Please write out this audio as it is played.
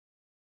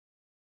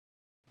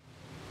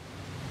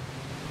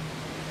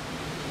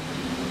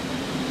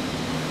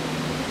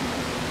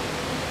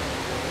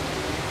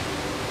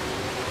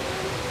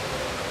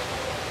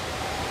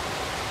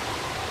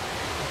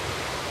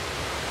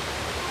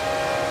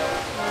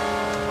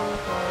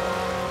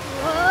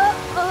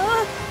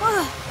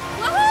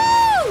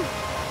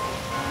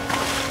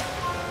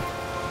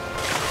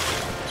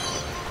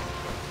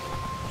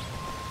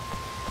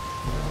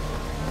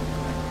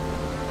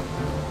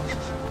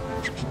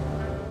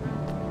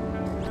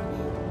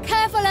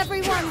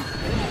everyone!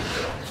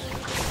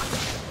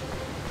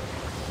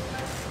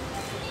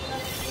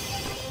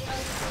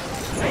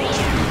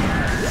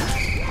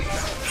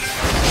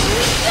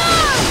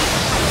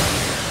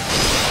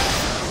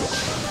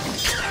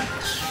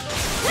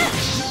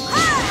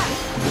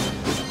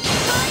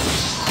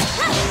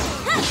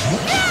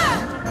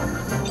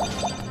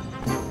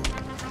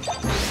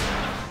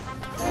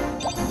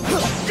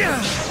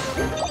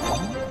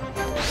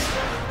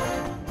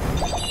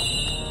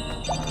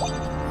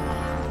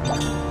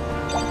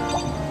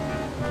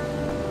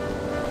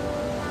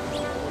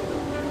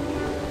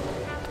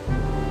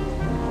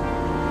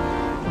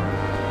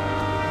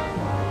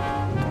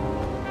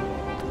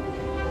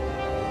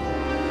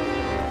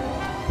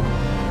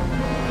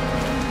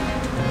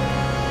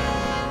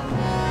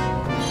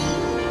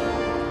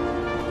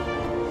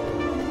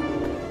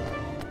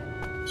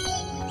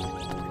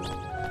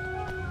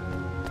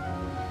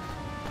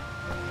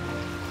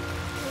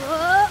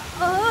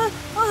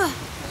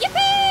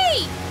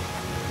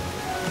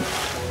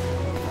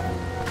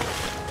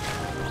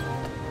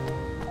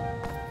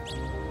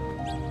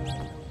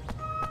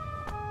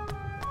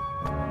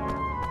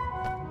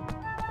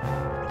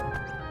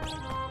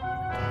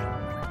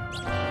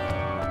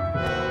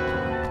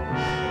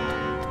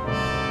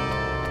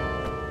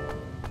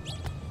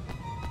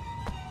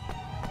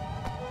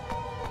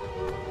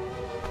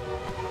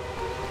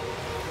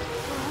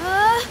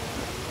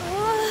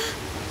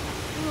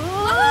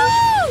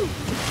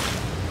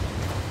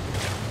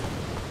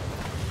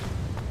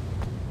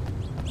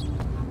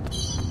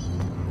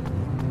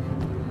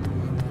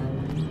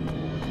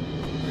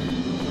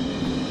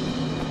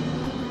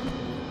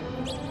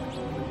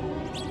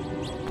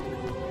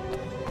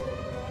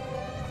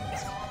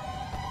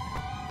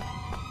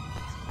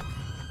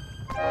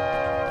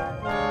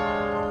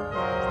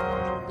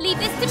 Leave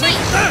this to me!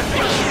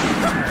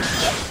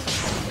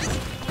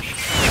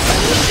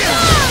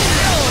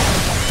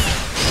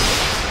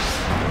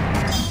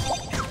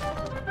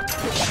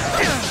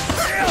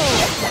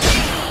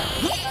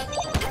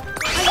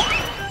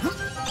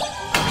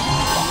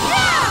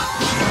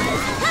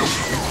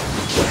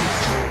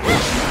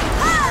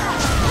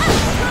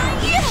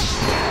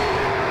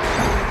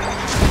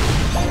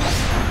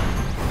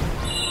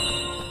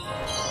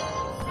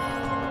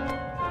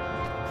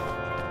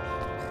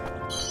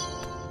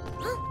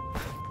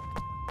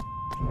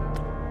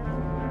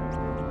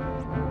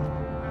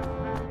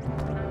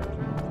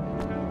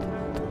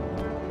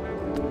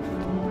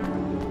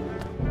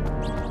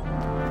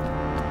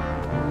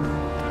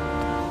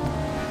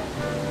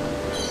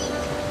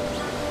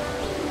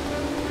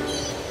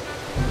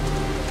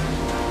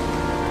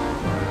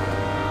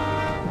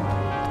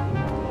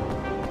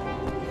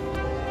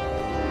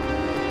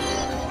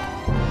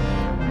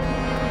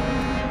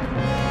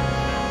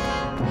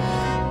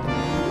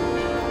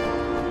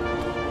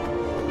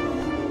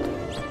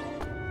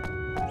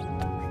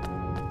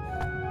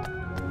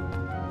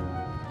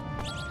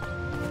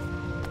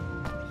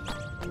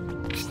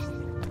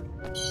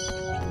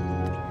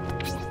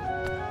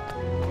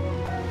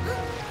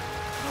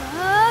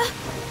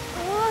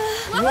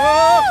 Whoa!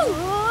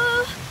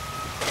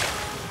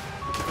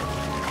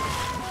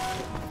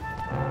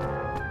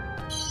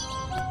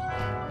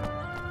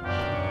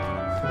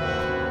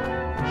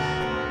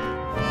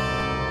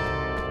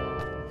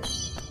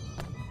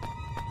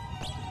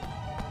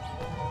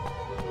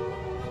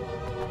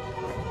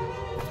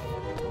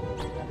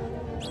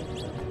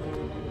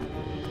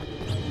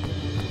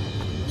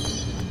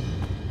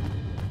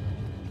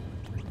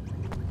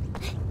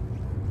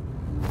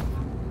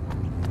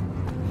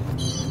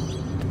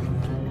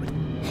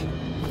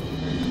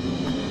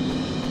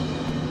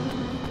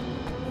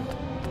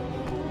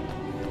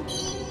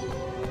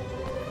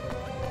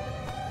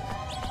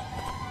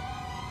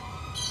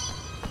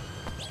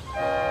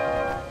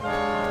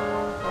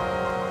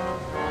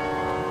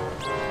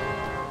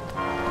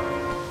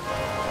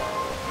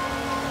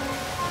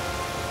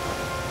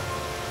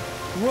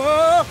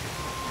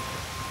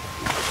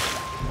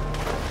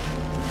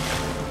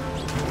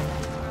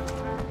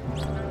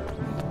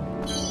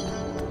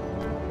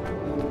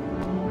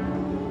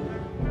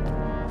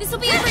 This'll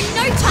be over in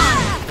no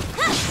time!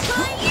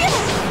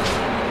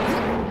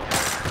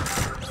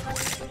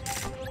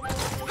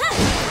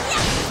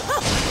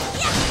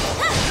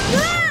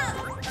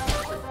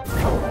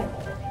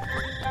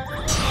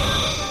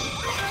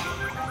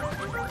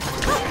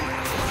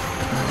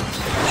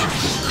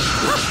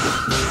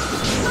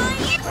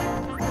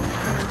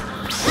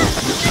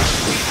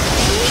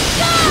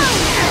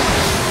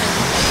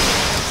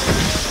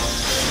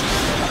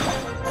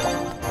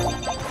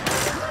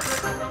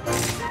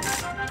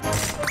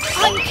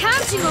 I'm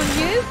counting on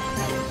you!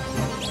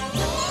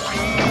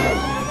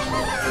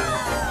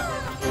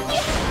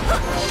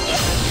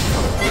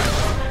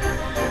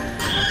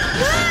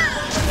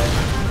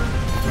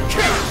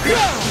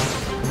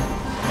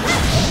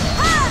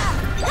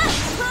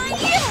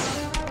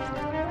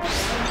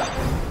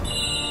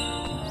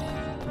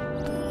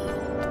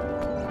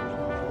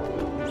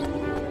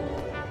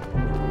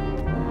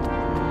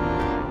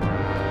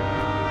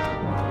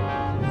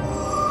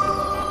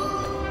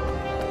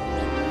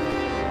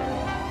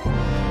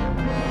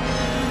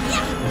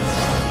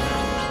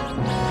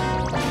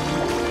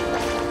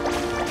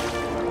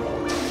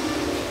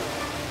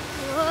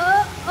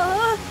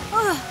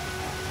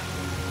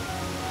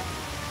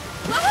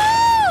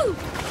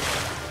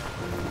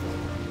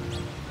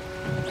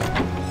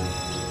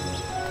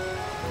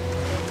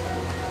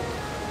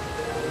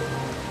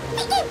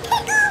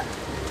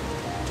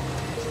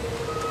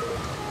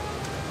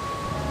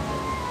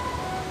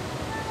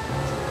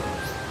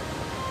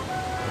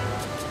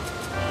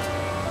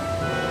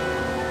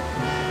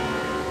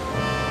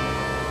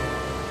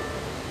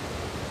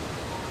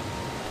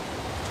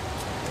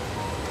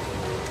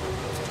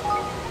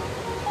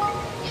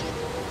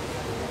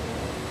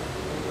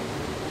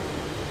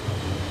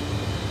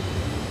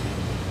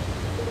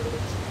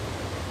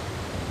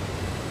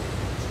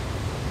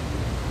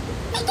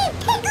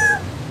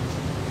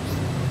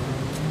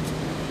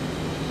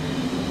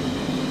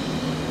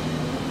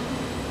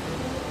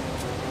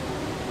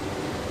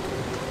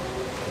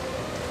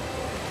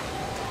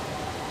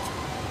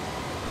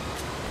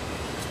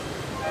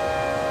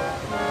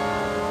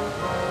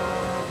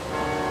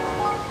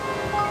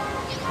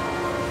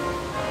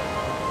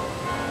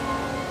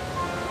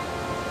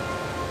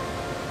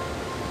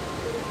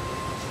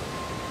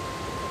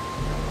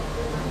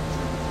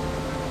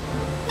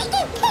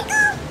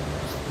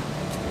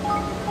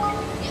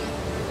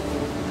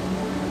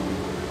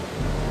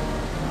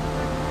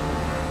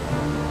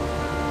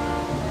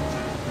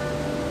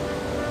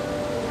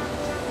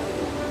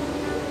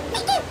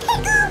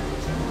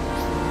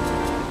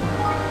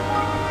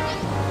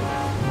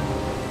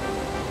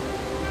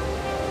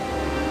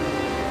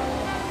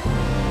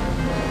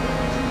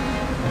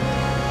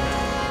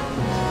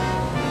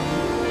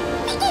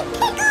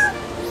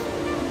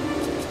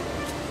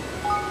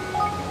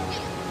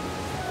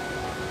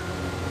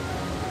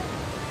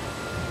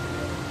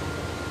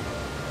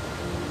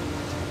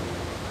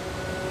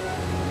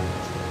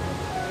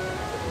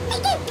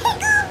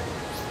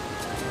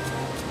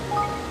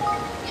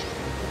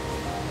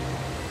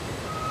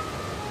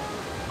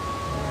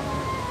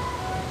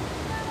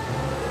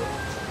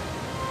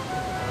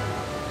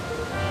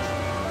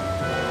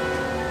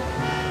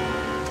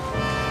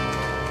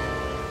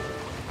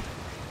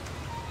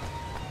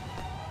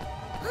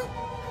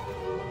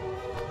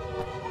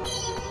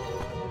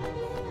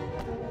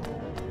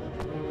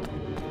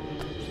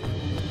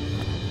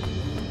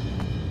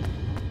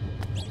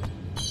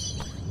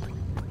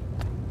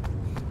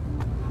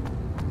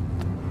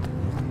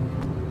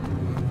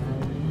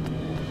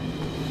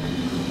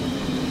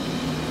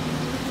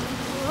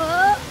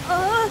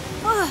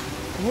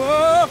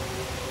 Whoa!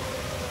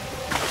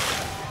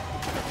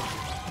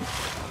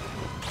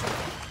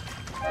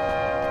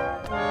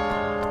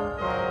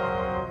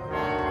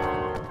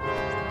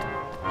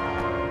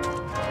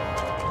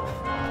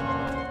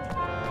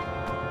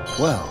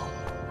 Well.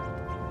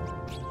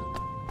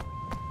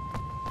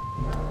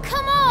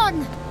 Come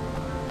on!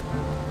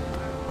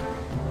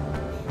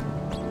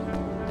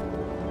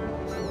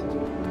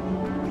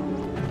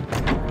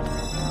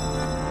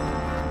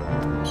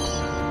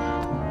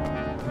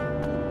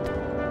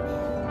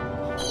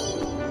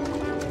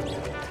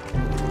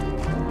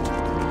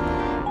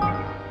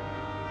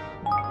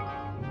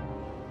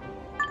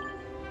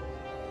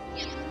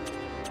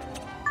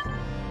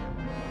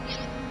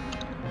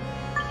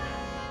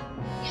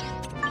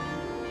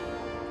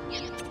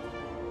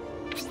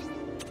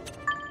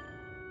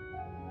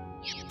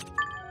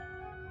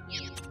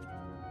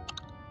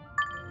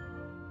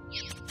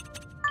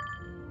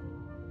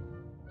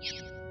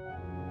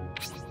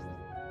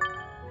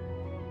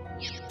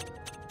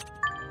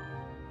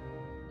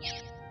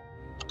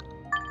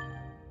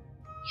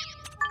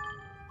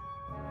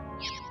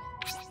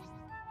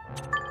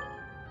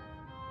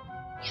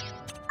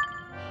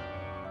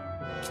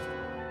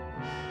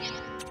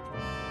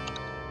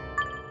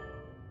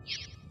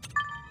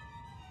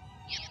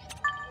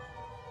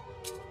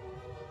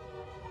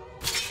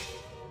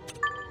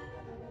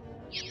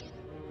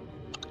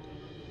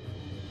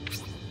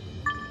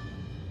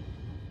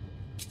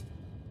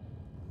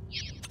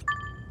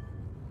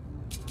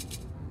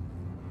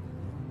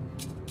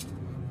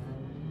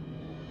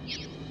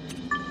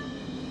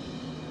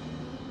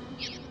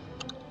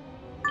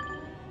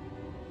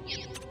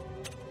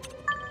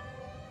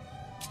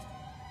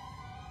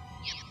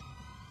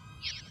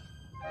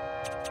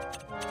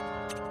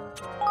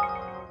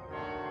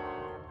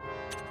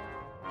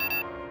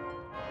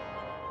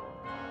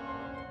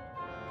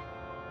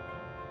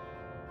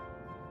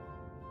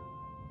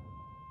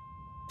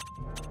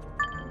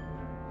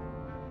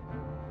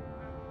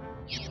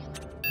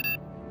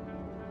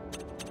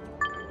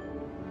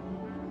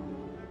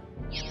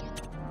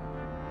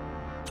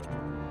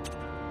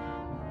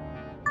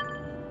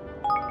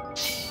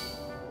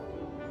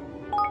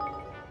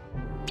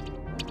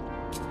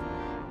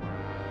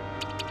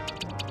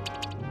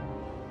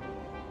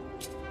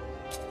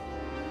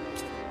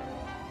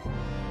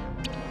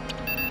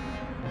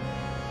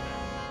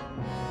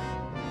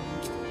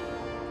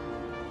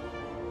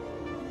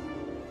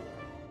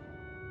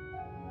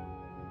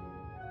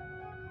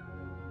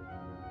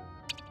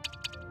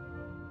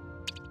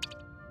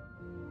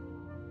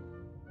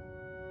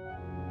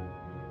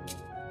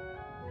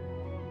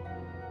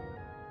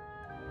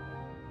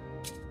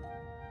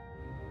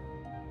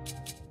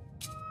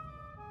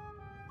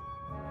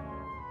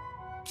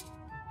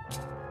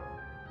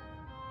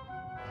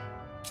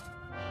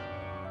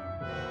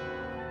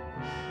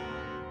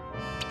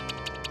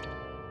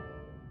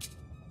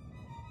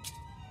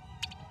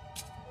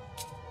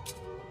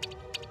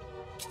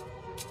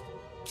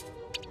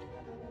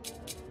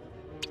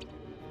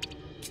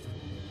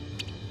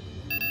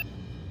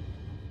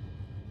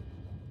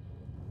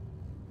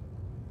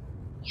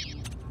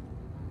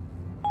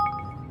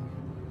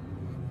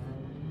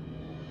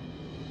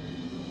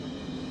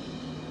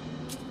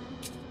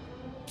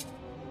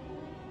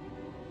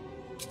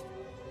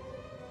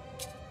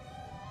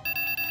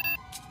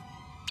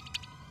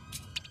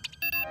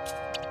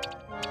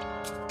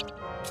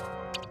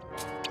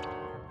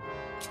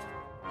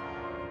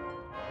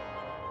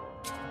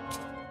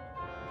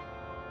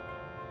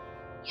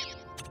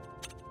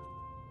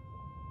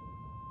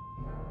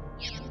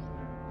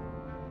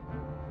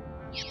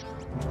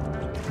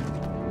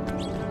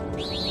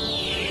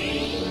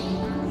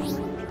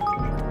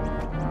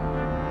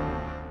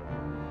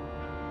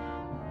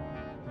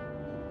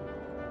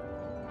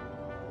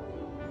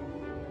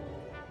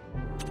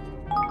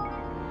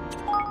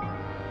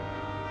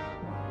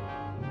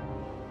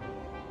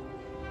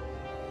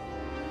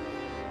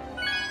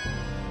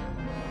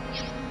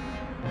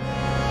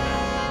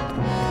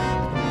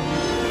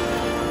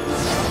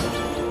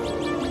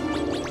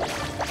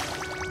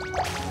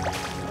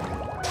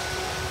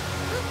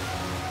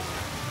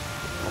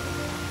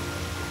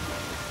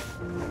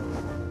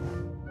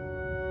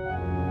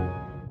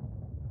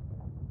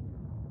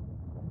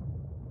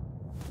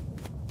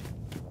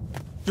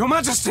 Your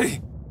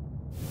Majesty!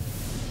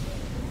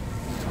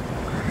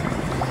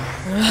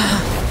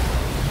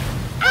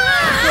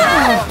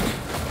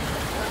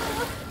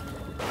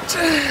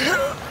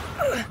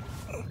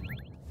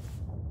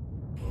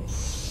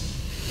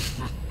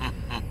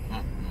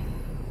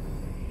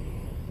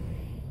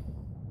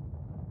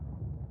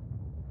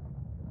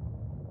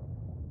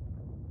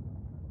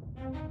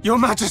 Your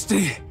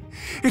Majesty!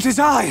 It is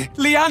I,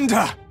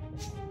 Leander!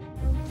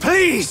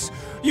 Please!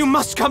 You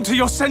must come to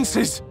your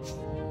senses!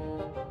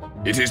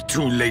 It is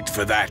too late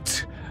for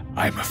that,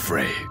 I'm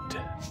afraid.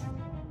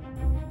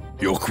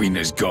 Your queen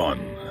is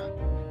gone.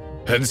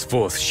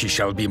 Henceforth she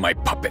shall be my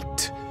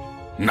puppet.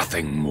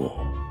 Nothing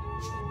more.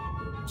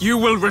 You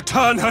will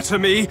return her to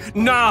me,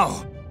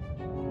 now!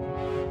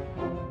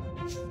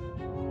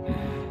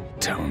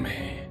 Tell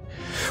me,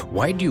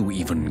 why do you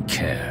even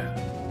care?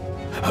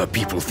 Her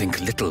people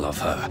think little of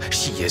her.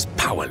 She is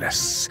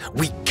powerless,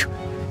 weak,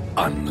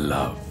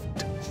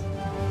 unloved.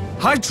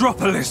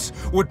 Hydropolis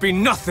would be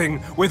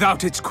nothing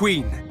without its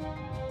queen.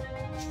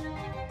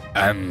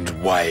 And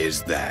why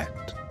is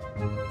that?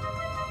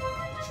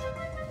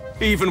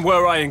 Even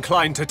were I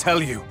inclined to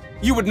tell you,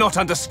 you would not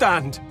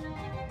understand.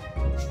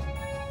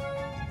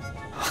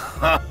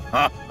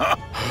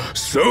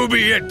 So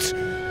be it!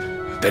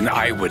 Then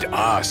I would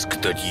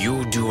ask that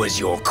you do as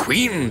your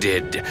queen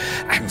did,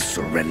 and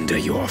surrender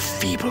your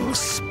feeble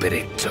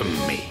spirit to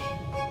me.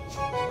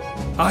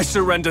 I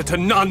surrender to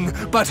none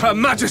but Her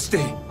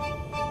Majesty!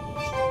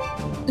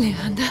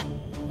 Leander?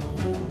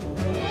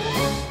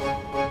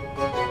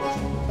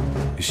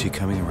 Is she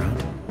coming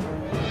around?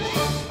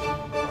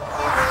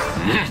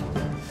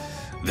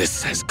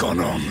 This has gone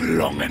on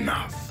long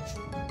enough.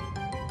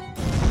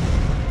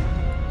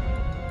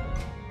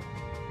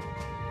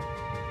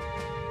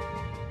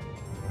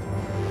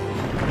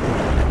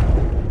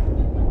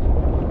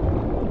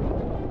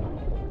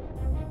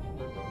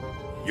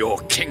 Your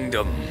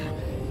kingdom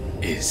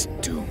is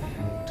doomed.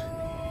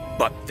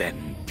 But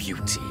then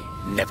beauty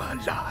never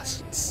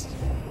lasts.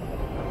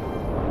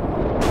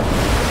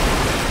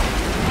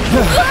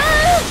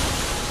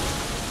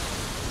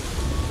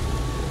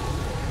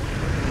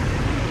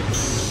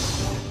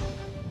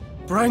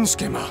 Brine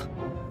Skimmer,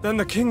 then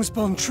the King's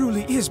Bond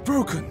truly is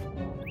broken.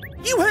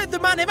 You heard the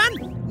man,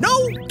 Evan.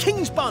 No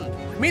King's Bond,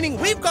 meaning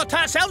we've got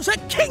ourselves a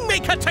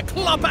Kingmaker to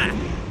clobber.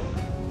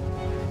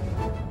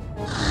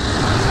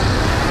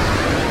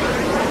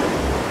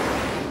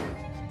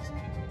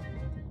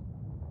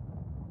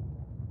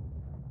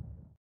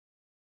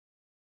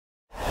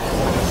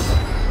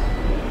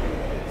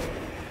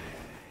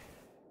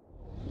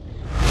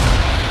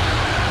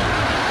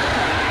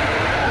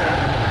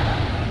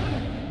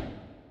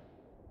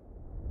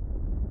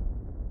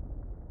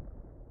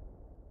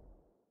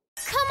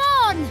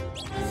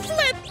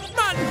 Flip,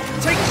 man!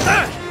 Take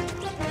that!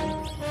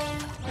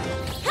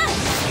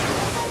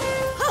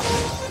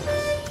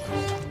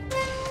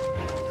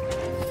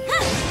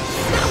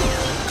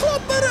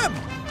 Clobber him!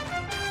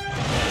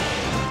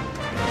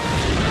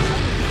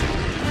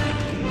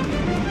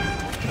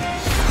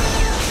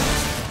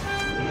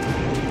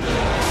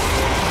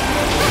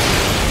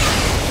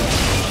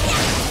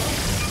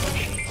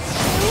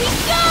 Here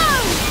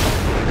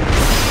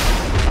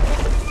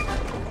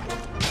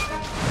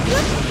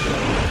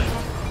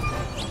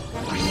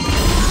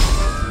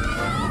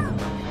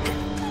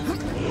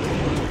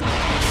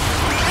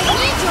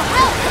we go!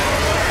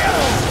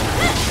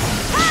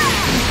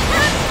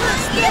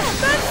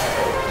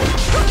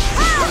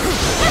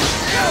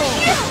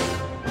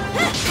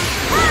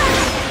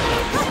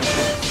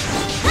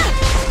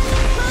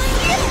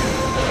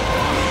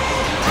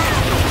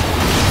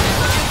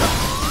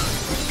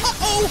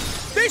 Uh-oh!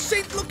 This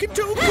ain't looking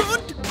too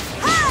good!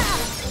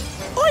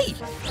 Oi!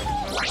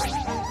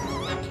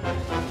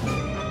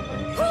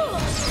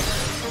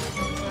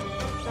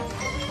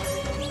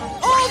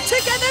 All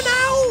together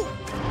now!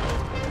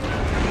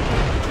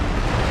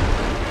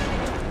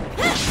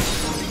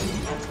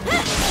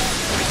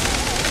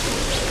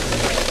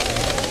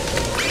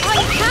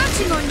 I'm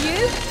counting on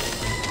you!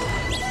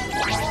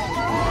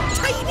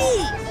 Tiny!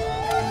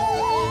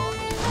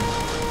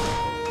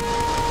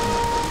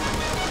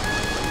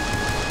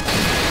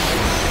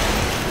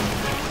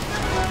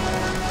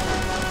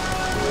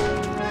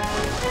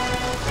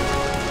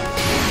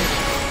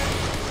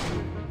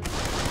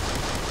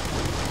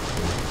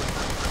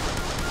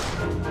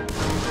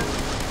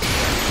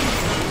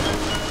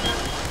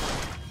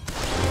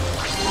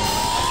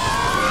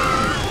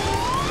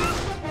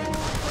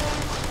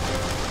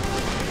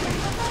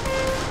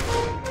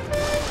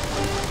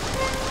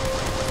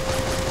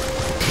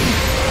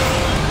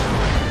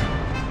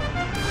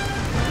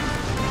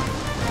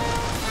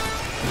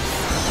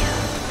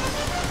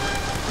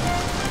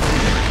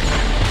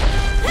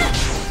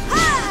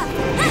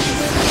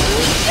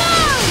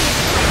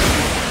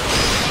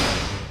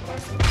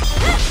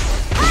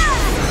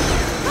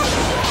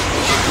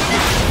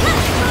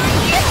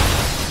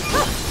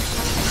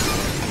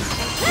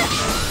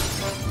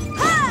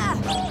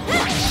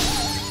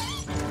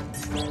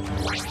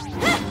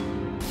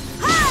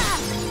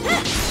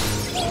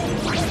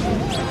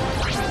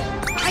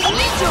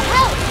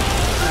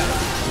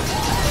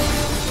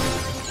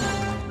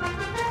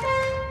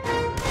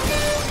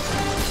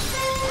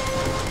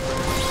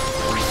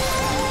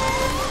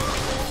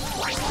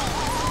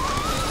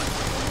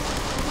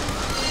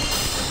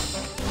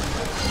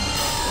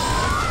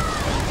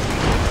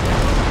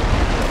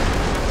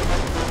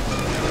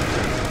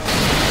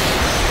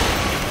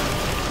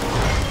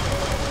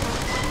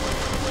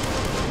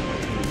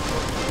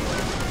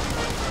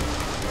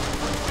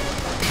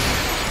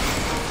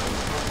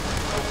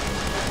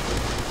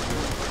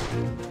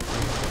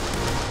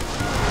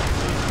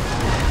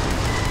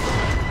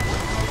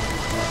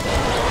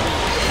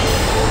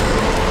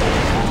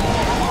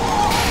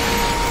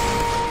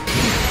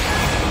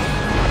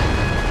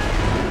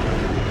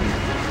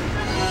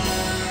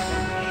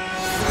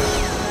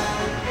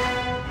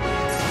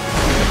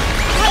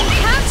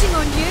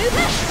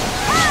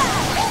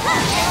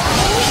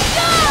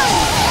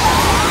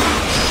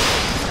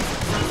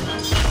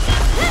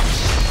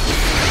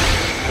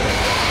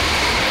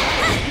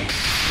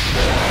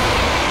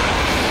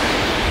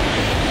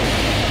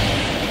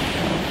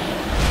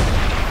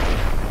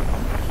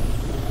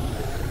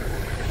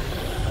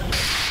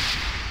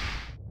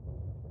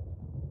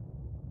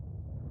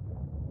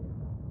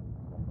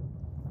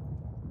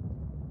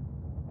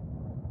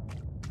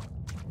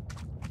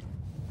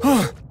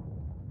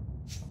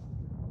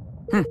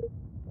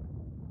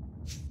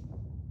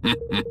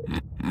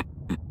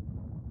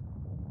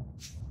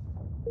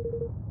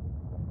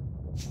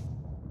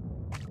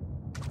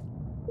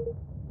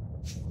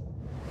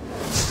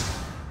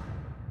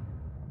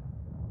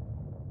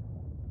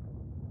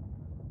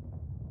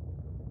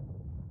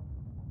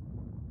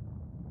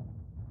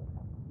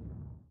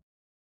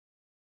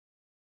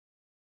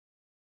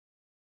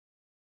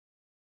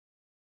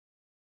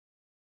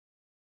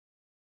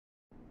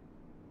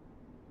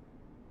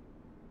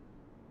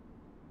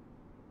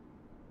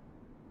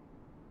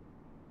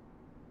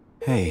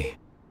 Hey.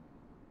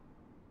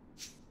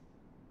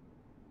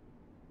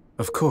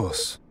 Of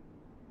course.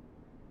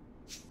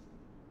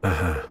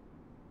 Uh-huh.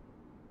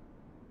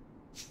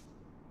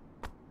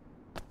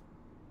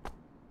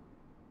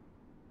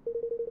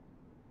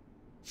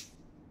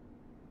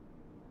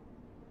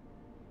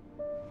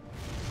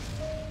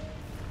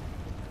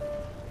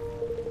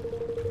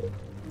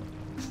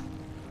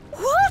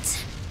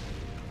 What?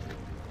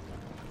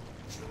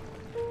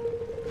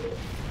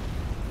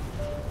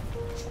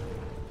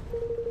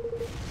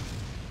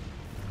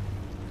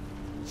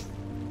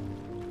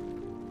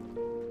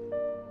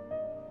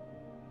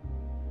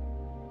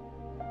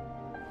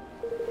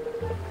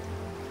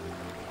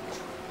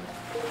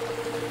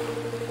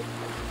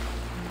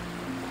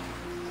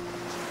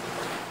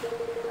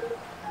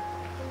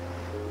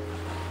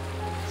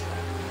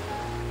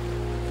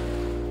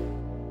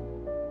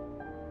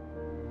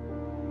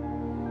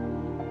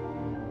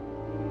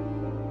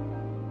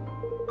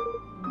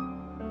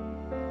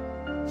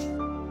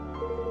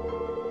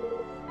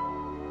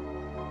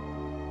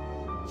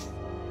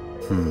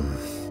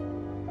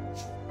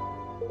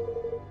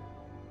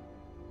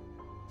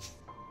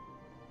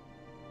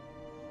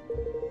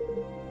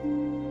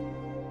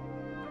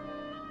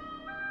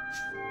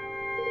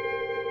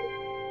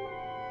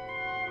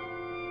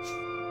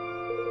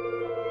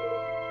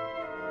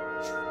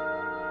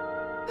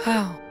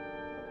 How?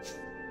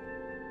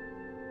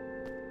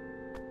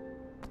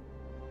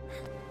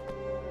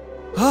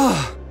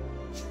 Ah!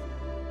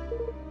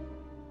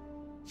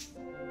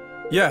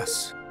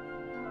 Yes.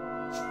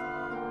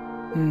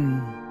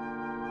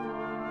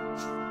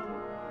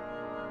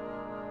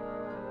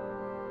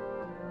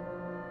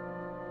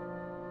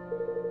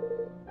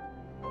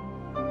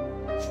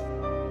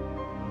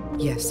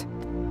 Yes.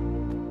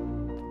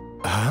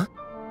 Huh?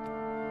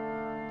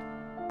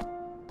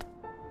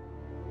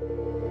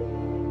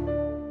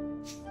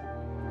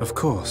 Of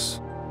course.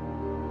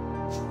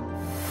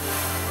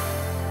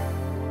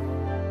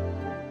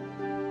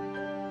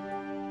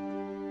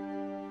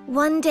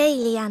 One day,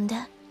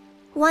 Leander.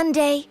 One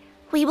day,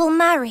 we will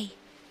marry,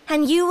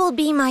 and you will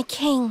be my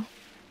king.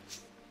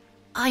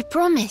 I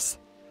promise.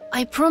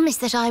 I promise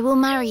that I will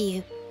marry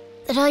you,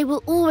 that I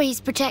will always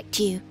protect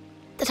you,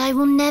 that I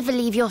will never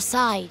leave your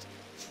side.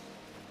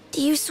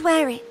 Do you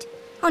swear it?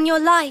 On your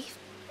life?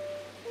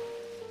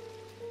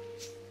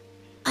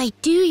 I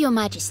do, Your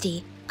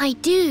Majesty. I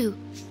do.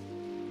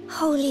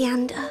 Oh,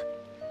 Leander,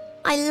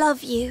 I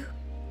love you.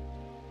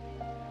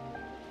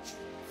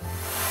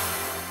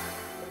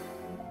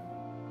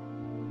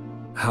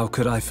 How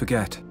could I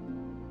forget?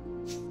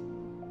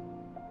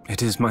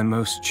 It is my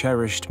most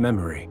cherished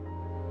memory,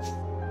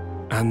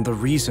 and the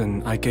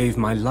reason I gave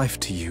my life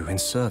to you in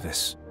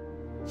service.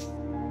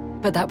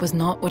 But that was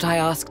not what I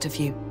asked of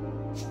you.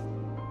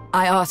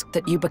 I asked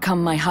that you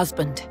become my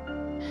husband,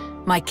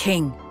 my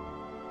king.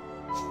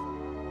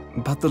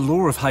 But the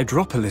law of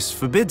Hydropolis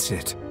forbids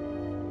it.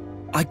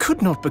 I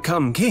could not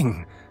become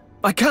king.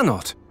 I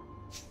cannot.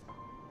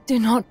 Do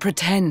not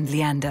pretend,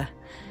 Leander.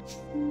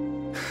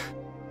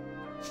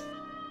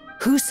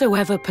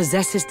 Whosoever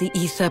possesses the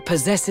ether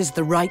possesses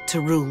the right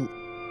to rule.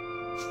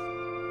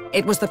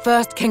 It was the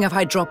first king of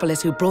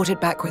Hydropolis who brought it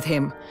back with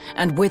him,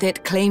 and with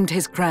it claimed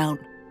his crown.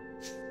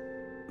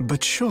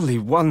 But surely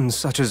one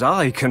such as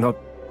I cannot...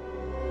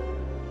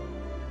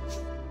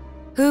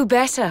 Who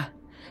better?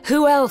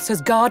 Who else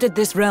has guarded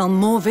this realm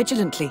more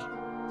vigilantly?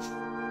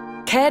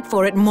 Cared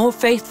for it more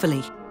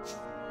faithfully?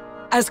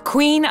 As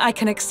queen, I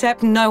can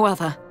accept no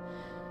other.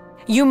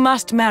 You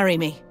must marry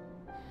me.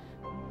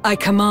 I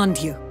command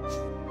you.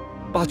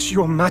 But,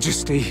 Your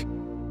Majesty,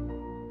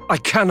 I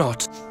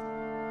cannot.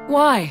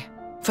 Why?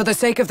 For the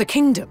sake of the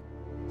kingdom?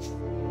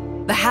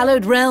 The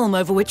hallowed realm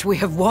over which we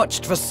have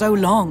watched for so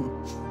long.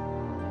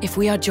 If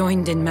we are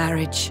joined in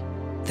marriage,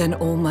 then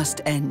all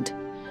must end.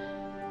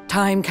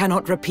 Time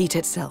cannot repeat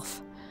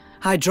itself.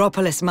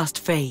 Hydropolis must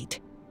fade.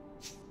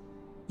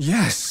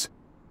 Yes,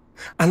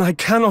 and I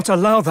cannot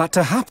allow that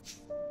to happen.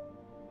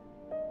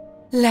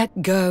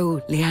 Let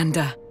go,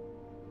 Leander.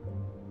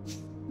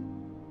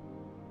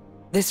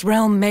 This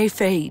realm may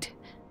fade,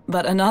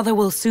 but another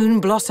will soon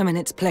blossom in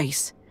its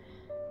place.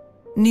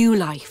 New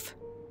life,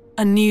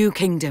 a new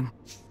kingdom.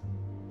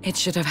 It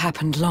should have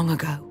happened long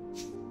ago,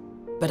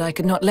 but I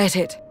could not let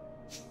it.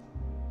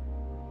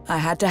 I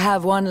had to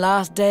have one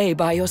last day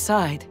by your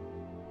side.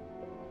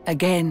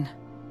 Again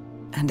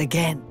and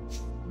again.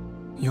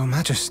 Your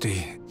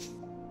Majesty...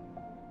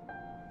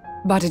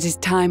 But it is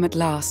time at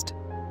last.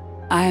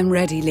 I am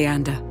ready,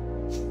 Leander.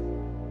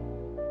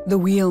 The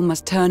wheel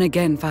must turn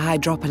again for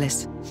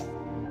Hydropolis.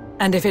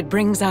 And if it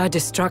brings our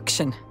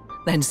destruction,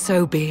 then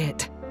so be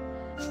it.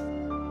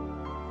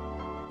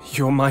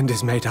 Your mind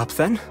is made up,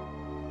 then?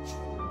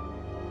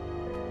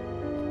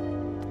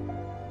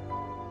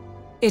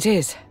 It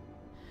is.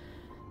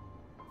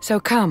 So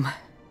come,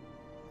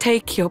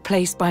 take your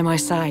place by my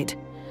side.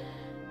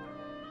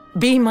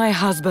 Be my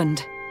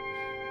husband,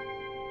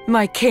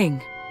 my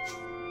king.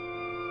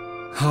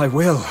 I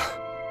will.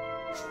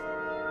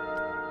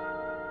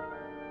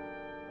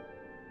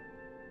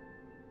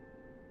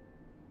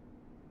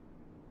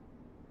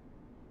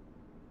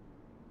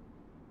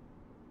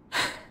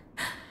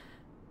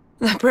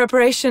 The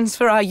preparations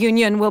for our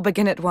union will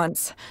begin at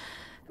once,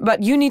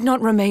 but you need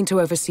not remain to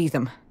oversee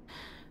them.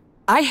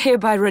 I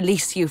hereby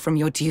release you from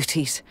your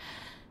duties.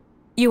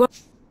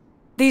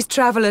 These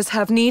travelers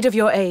have need of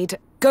your aid.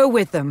 Go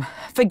with them.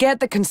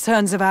 Forget the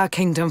concerns of our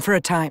kingdom for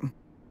a time.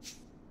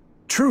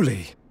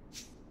 Truly?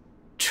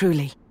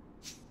 Truly.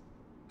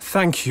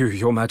 Thank you,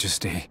 Your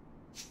Majesty.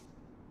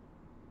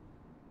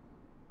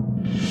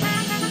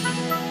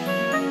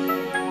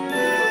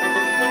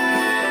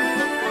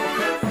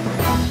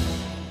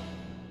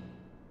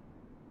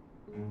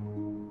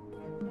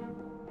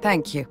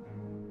 Thank you.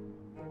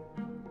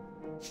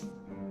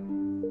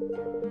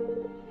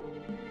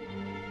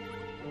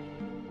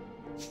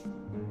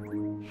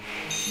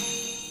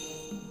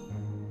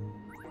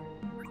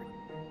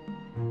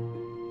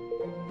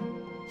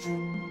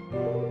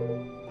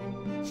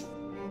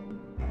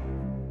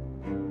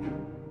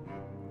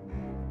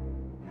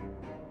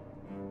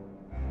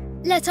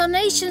 Let our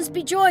nations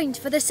be joined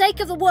for the sake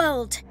of the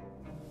world.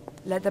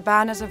 Let the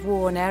banners of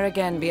war ne'er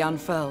again be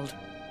unfurled.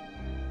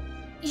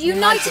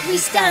 United we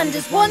stand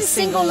as one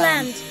single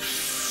land.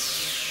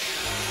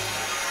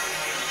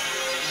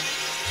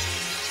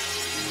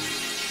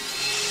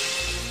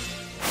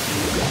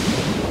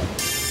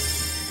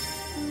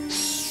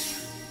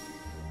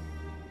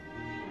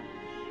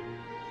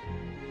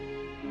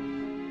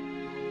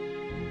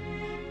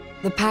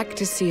 The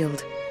pact is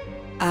sealed.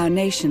 Our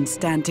nations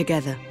stand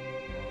together.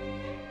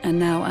 And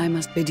now I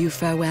must bid you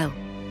farewell.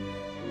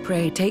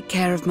 Pray take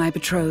care of my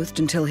betrothed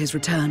until his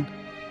return.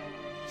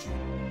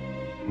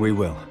 We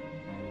will.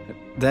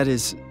 That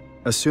is,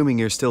 assuming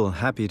you're still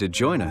happy to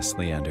join us,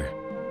 Leander.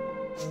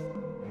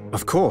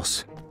 Of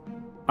course.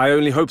 I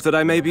only hope that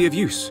I may be of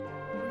use.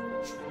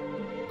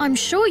 I'm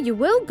sure you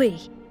will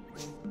be.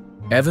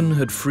 Evan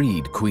had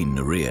freed Queen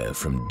Nerea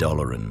from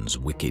Doloran's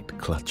wicked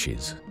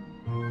clutches.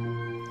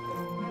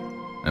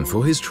 And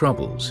for his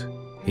troubles,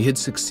 he had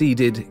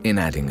succeeded in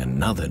adding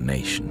another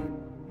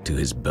nation to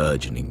his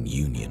burgeoning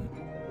union.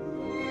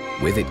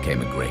 With it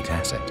came a great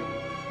asset,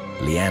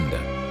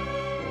 Leander,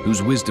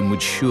 whose wisdom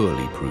would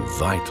surely prove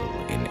vital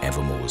in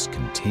Evermore's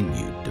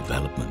continued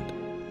development.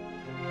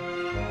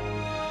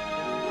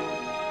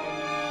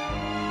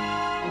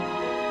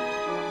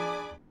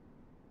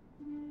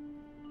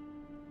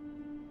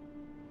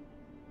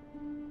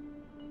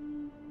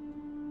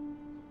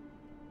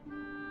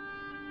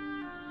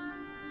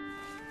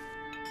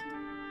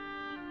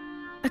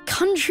 A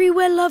country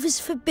where love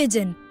is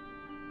forbidden.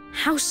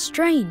 How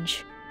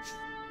strange.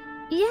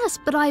 Yes,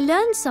 but I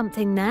learned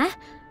something there.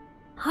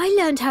 I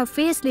learned how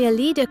fiercely a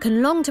leader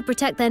can long to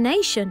protect their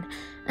nation,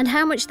 and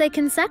how much they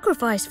can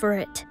sacrifice for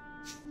it.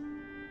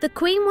 The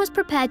Queen was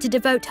prepared to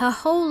devote her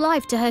whole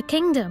life to her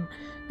kingdom,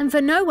 and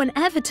for no one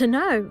ever to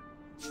know.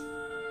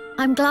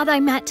 I'm glad I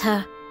met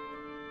her.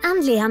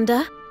 And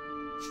Leander.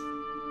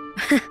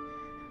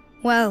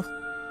 Well,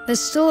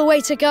 there's still a way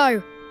to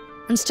go,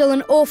 and still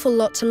an awful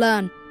lot to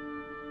learn.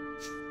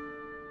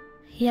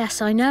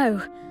 Yes, I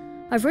know.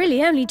 I've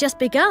really only just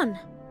begun.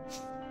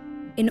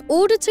 In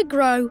order to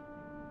grow,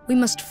 we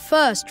must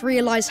first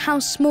realize how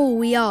small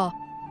we are.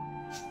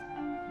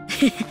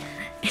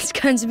 It's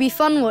going to be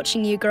fun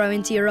watching you grow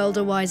into your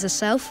older, wiser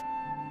self.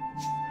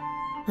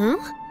 Huh?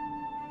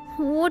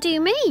 What do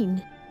you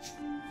mean?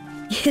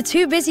 You're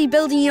too busy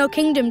building your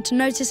kingdom to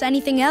notice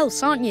anything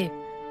else, aren't you?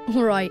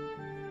 All right.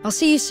 I'll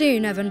see you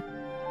soon, Evan.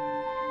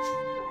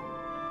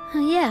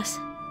 Yes.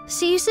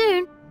 See you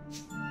soon.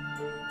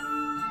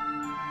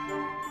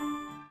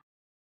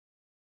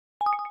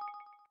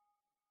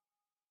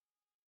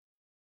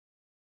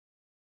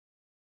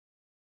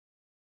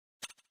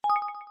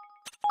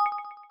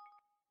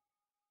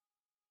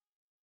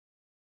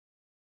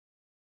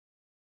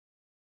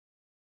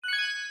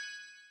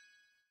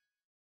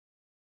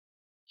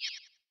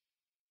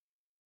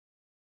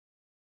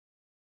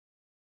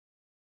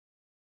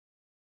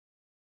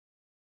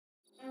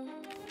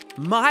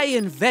 My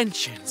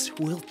inventions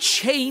will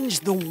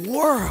change the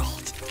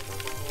world.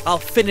 I'll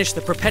finish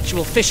the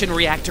perpetual fission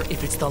reactor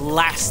if it's the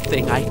last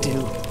thing I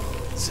do.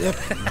 Zip,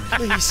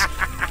 please.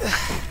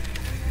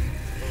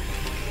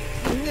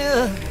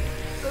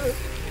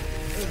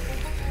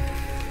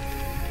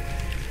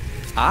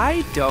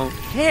 I don't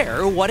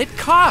care what it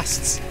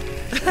costs.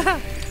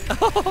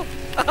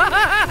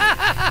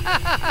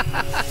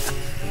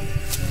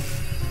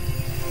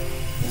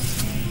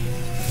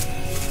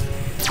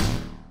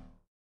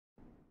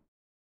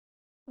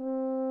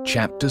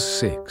 Chapter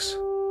 6: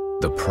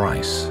 The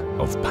Price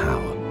of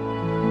Power.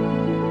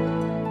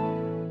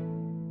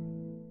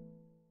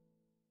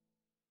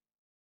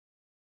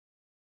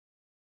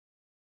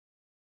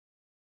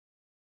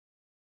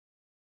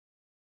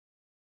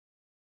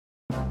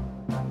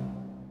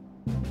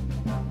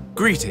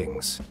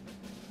 Greetings.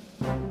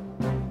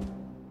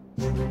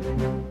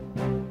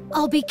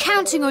 I'll be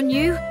counting on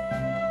you.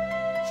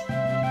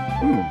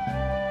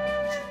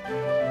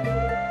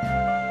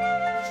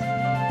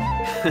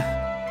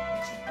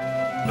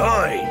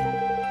 Nine.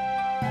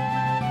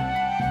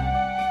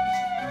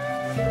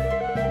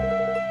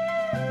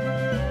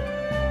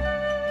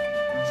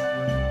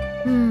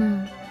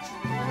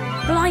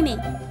 Blimey.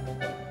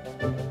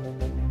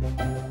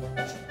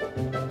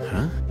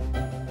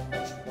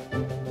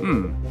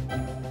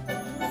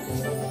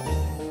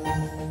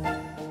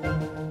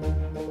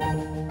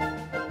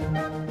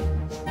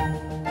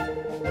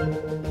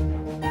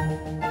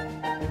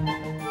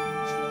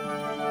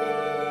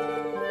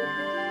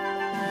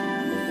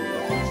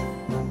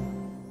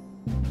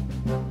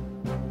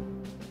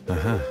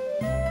 Huh?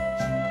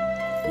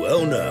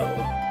 Well now.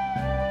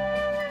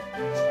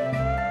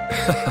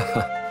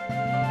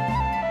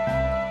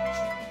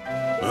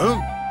 Huh?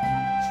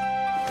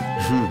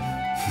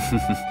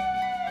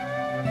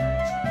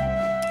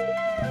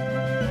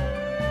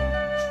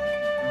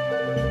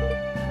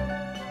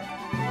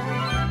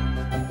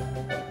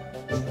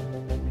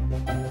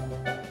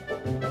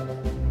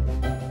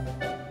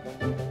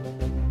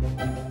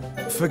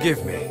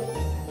 Forgive me.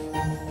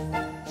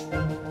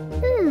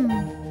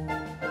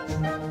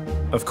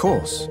 Of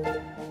course.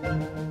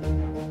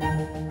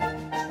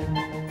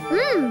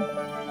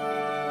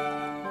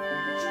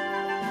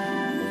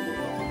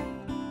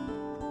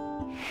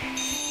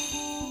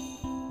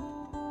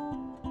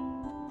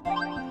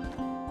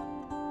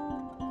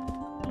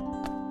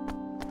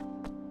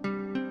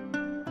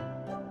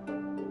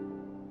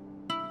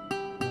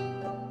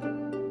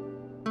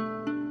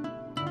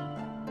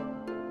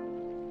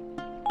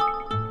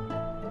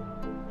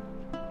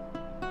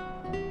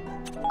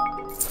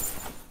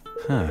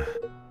 Huh.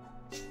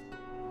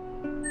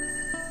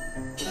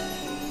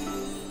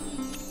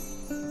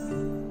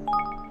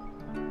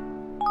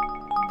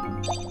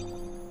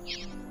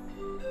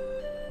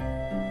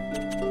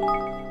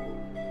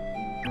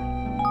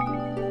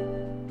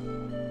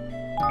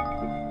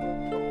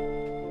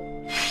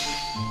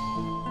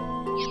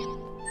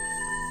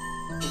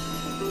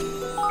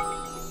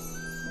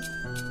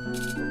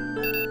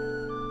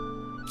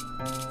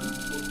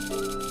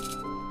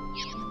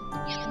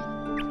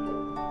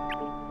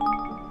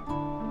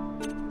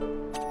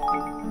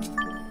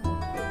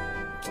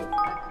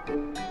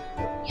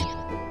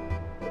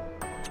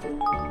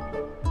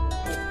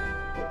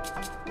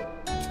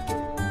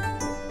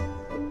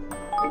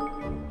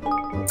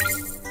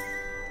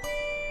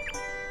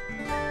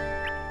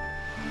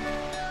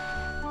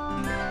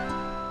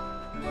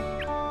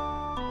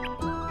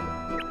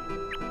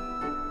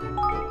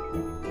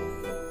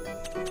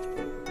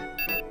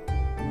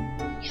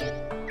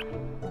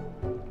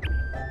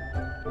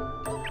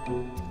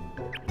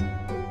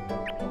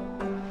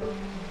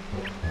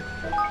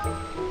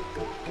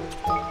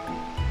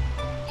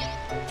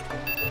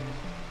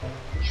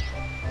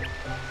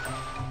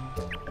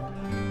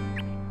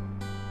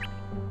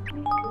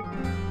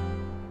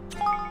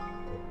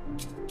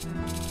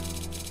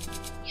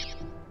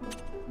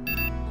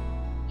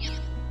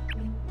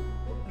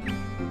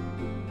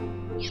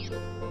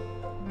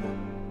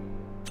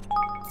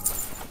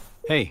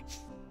 Hey,